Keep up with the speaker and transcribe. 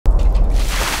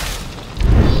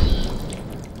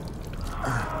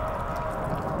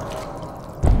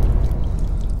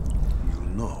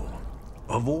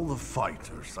Of all the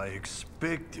fighters I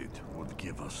expected would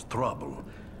give us trouble,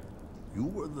 you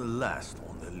were the last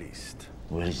on the list.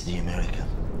 Where is the American?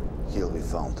 He'll be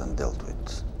found and dealt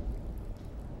with.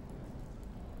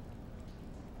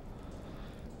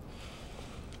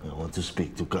 I want to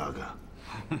speak to Gaga.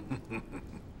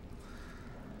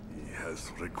 He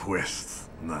has requests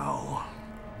now.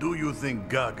 Do you think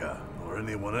Gaga or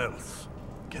anyone else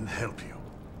can help you?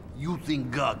 You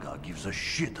think Gaga gives a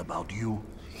shit about you?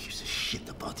 He gives a shit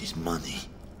about his money.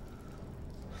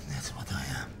 That's what I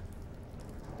am.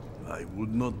 I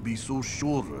would not be so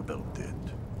sure about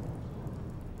that.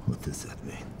 What does that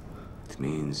mean? It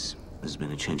means there's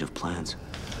been a change of plans.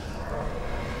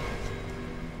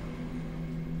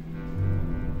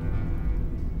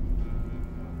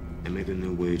 I made a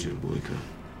new wager, Boyka.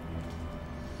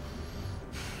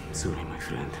 Sorry, my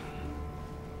friend.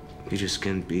 You just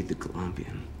can't beat the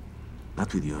Colombian.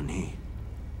 Not with your knee.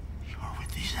 You're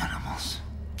with these animals.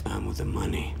 I'm with the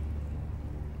money.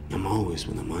 I'm always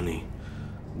with the money.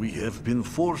 We have been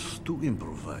forced to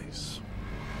improvise.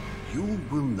 You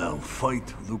will now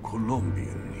fight the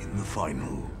Colombian in the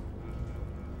final.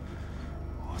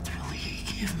 What will he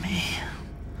give me?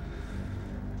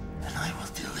 And I will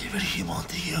deliver him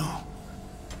onto you.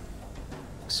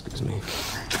 Excuse me.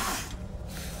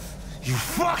 You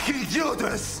fucking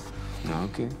Judas!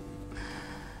 Okay.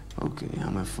 Okay,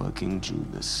 I'm a fucking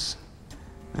Judas.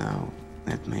 Now,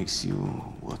 that makes you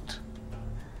what?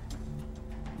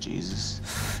 Jesus?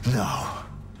 No.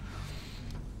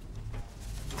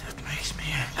 That makes me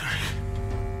angry.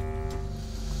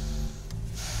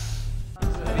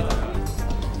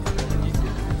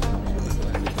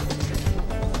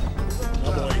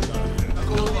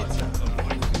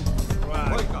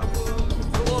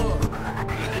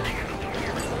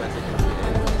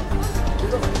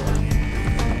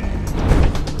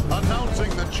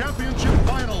 Announcing the championship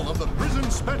final of the Prison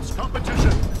Spets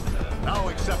competition. Now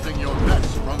accepting your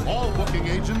bets from all booking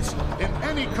agents in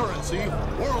any currency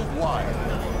worldwide.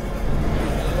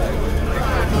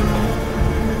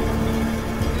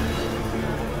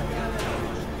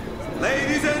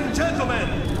 Ladies and gentlemen,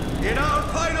 in our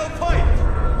final fight,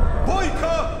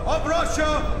 Boyka of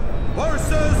Russia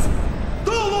versus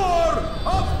Dolor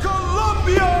of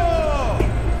Colombia!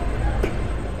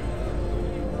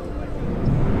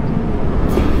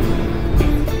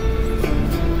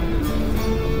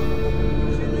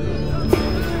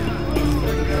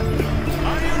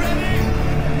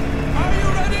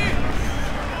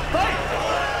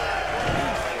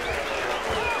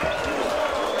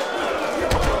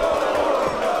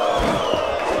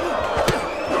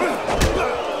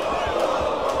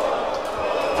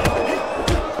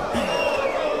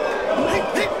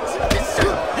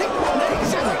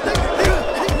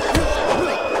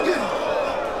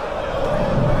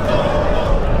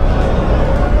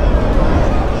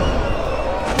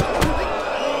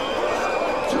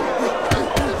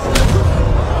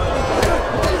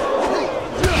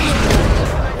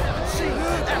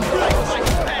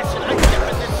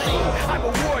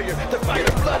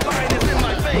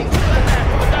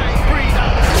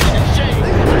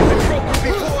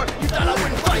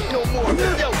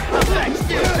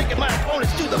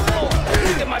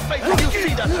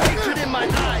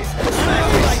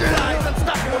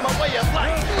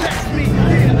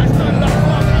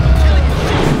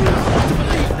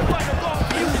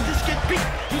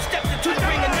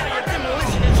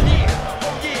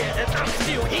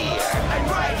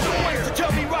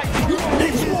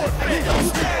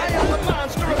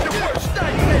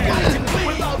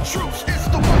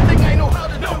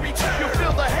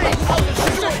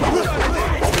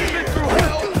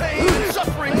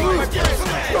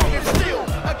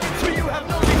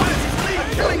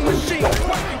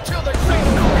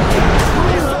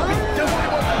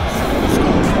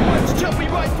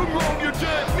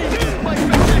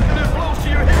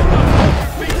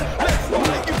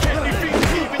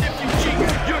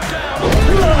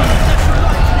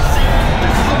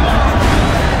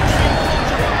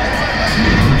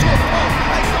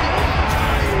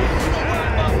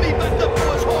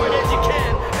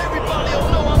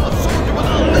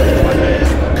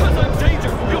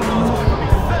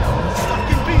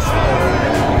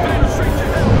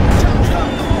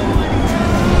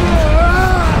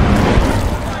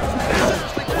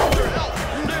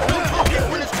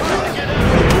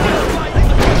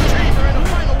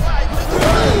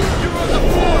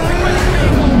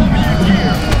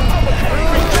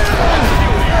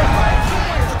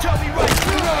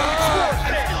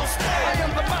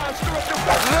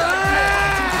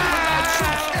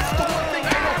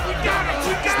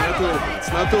 It's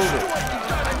not over.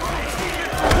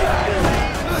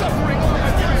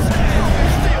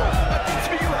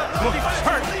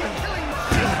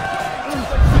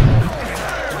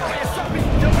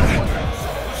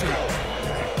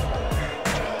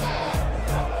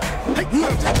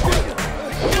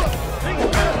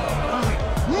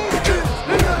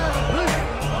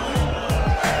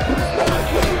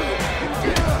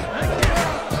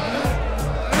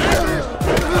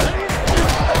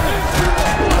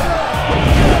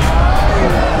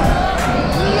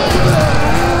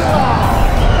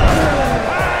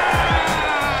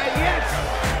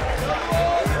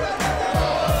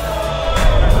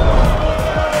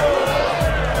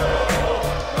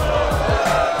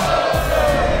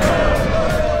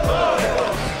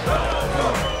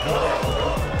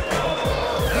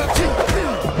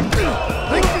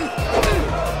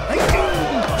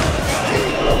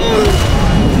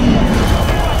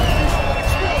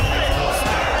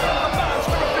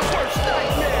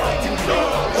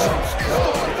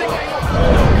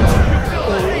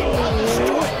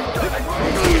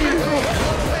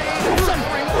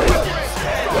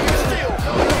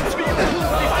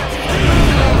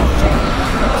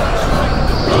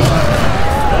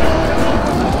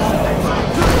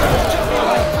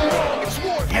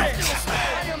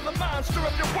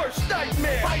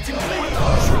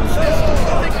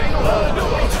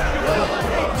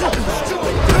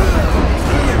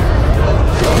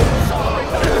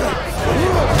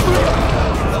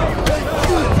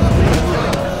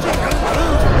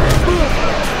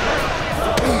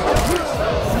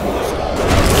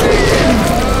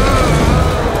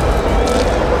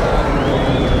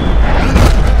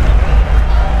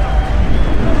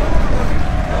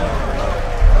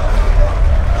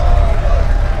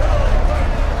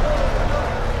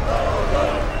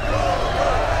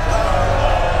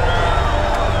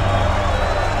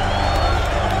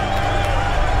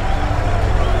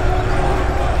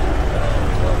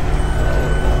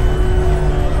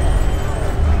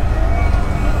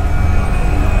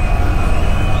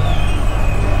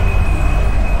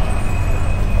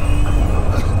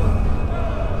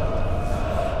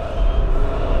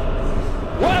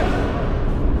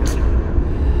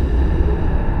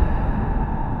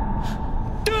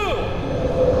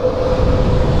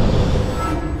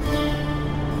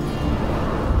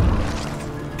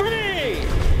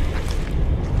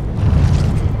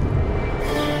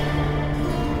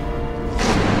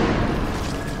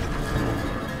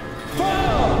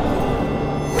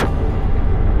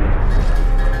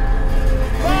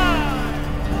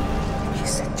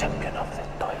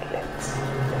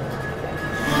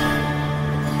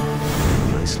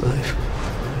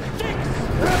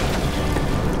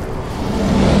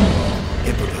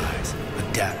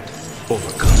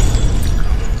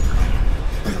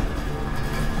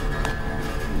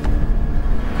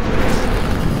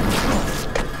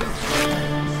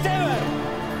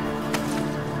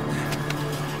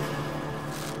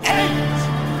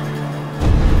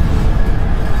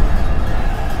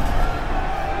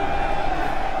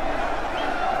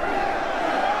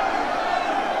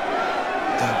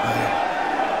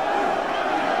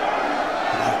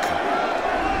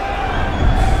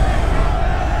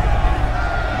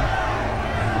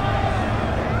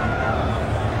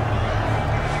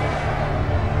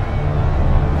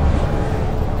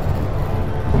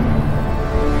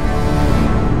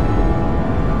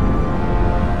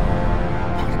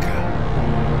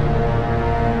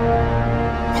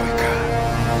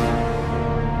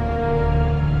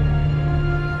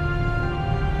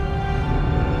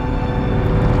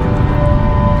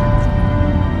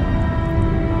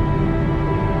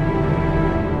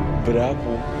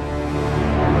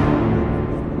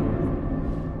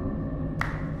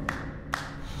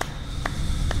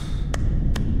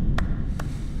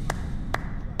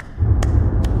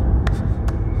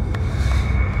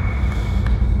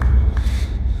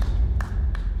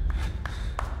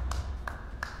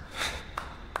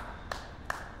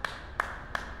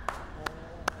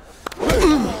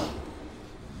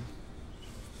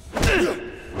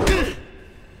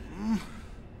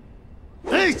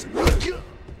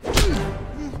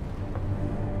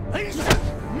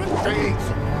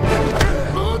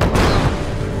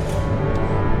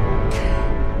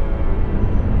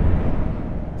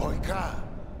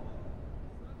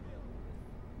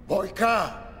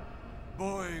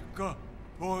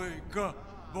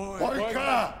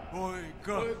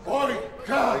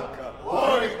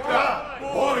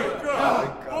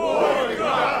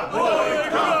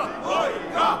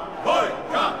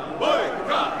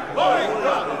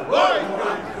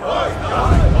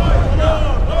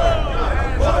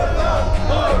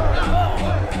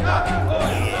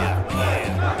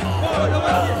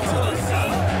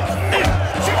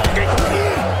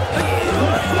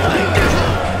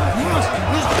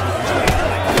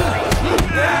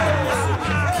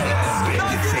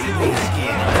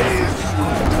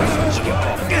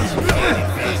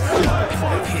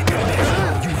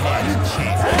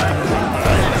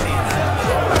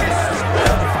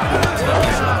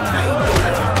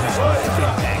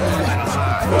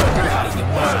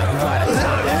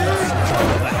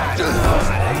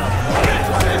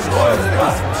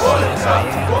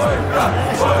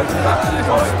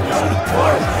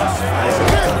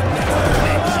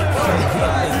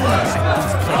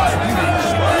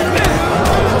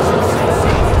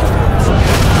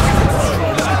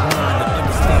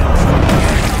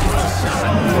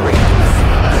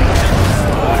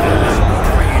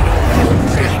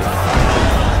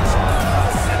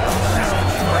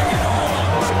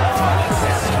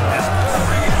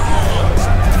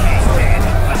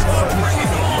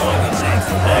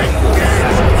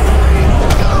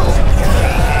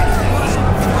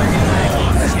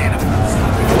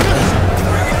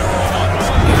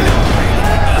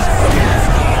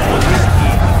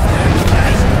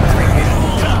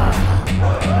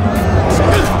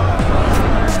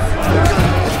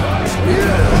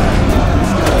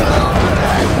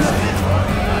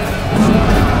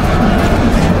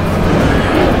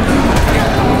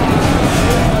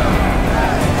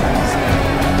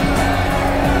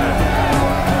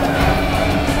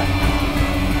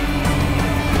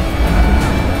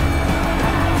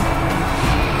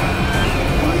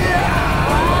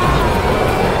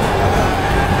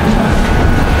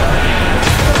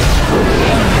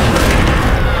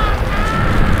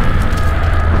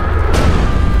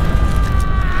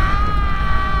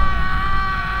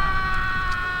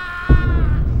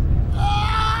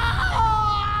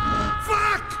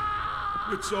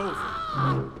 It's over.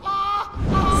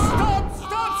 Stop!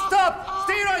 Stop! Stop!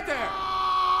 Stay right there!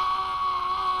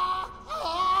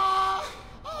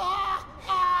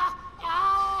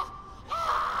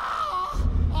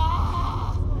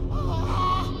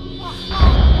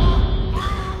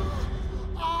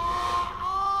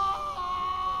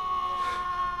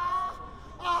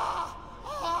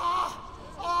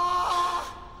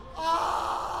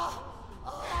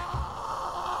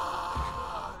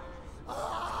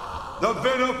 The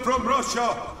venom from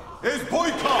Russia is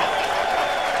boycott!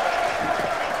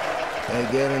 I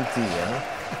guarantee, huh?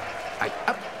 I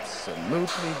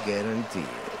absolutely guarantee it.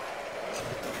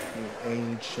 You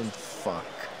ancient fuck.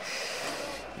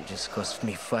 You just cost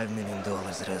me $5 million,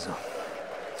 Rezo.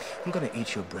 I'm gonna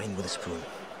eat your brain with a spoon.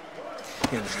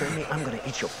 You understand me? I'm gonna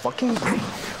eat your fucking brain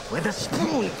with a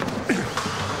spoon!